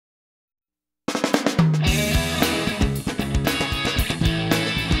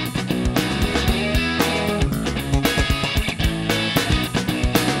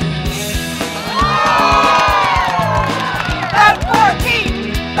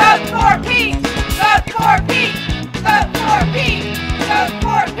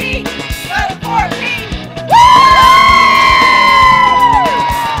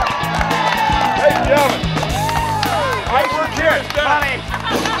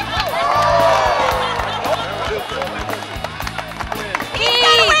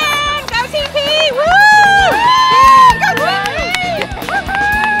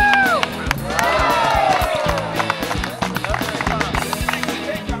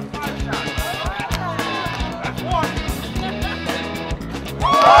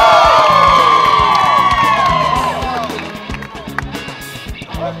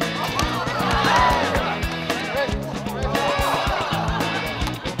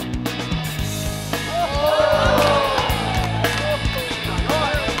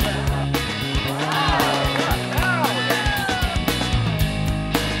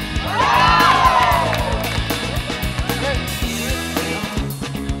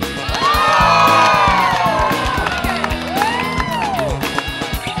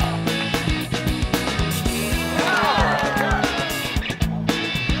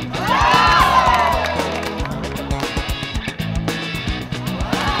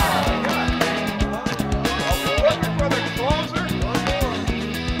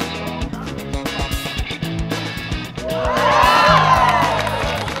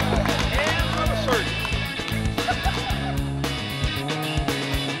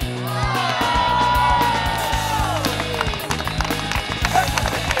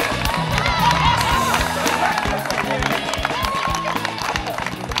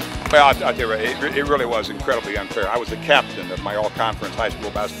Well, I'll tell you what, it really was incredibly unfair. I was the captain of my all-conference high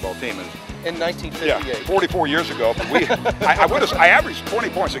school basketball team. In 1958. Yeah, 44 years ago. But I averaged 20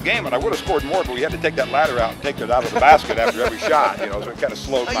 points a game, and I would have scored more, but we had to take that ladder out and take it out of the basket after every shot. You know, so it kind of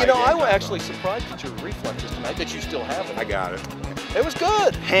slowed my You know, game I was down. actually surprised at your reflexes tonight that you still have it. I got it. It was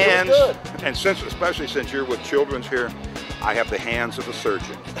good. Hands, it was good. and especially since you're with children's here, I have the hands of a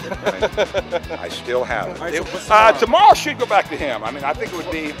surgeon. I still have it. Tomorrow should go back to him. I mean, I think it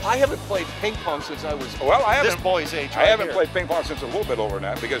would be. I haven't played ping pong since I was this boy's age. I haven't played ping pong since a little bit over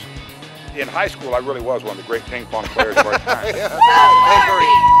that because in high school I really was one of the great ping pong players of our time. Vote for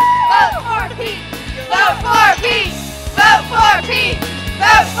Pete! Vote for Pete! Vote for Pete! Vote for Pete!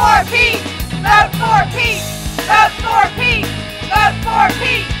 Vote for Pete! Vote for Pete! Vote for Pete! Vote for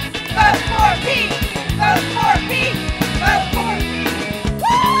Pete!